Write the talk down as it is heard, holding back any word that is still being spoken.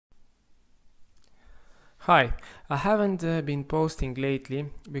Hi, I haven't been posting lately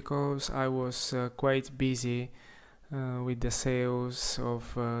because I was quite busy with the sales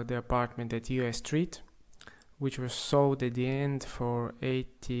of the apartment at US Street, which was sold at the end for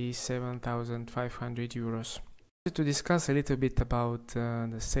 87,500 euros. To discuss a little bit about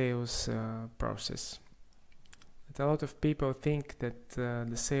the sales process. But a lot of people think that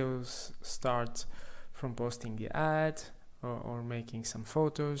the sales start from posting the ad or making some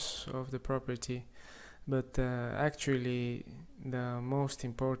photos of the property. But actually the most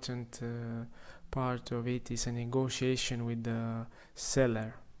important part of it is a negotiation with the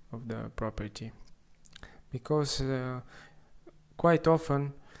seller of the property, because quite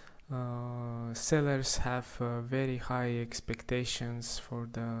often sellers have very high expectations for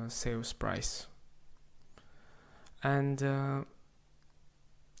the sales price, and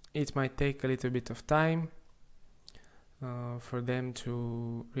it might take a little bit of time for them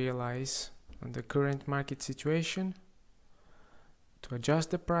to realize the current market situation, to adjust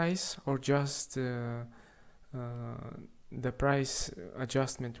the price, or just the price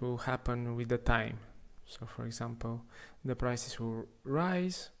adjustment will happen with the time. So for example, the prices will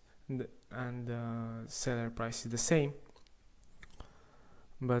rise and the seller price is the same,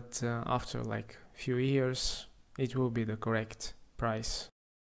 but after like few years it will be the correct price.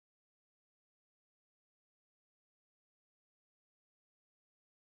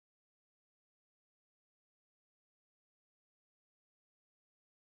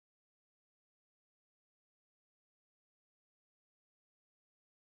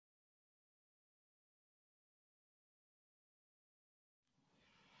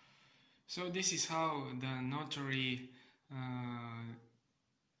 So this is how the notary,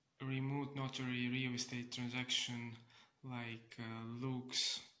 remote notary real estate transaction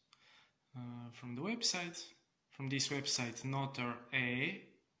looks from the website. From this website, notary,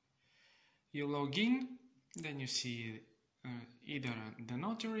 you log in, then you see either the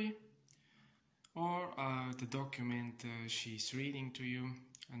notary or the document she's reading to you,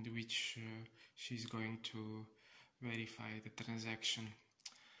 and which she's going to verify the transaction.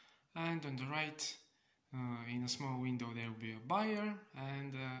 And on the right, in a small window, there will be a buyer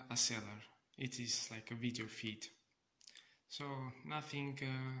and a seller. It is like a video feed. So nothing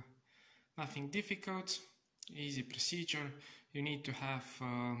difficult, easy procedure. You need to have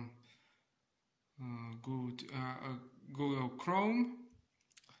Google Chrome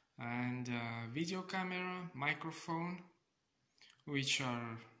and video camera, microphone, which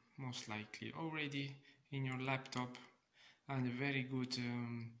are most likely already in your laptop, and a very good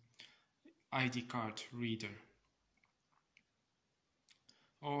ID card reader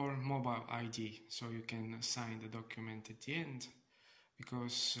or mobile ID, so you can sign the document at the end,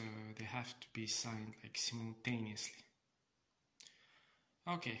 because they have to be signed like simultaneously.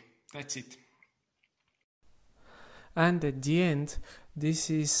 Okay, that's it. And at the end, this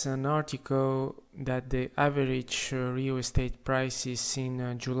is an article that the average real estate prices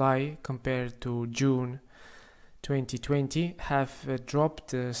in July compared to June 2020 have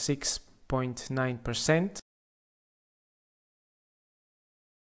dropped 6.9%.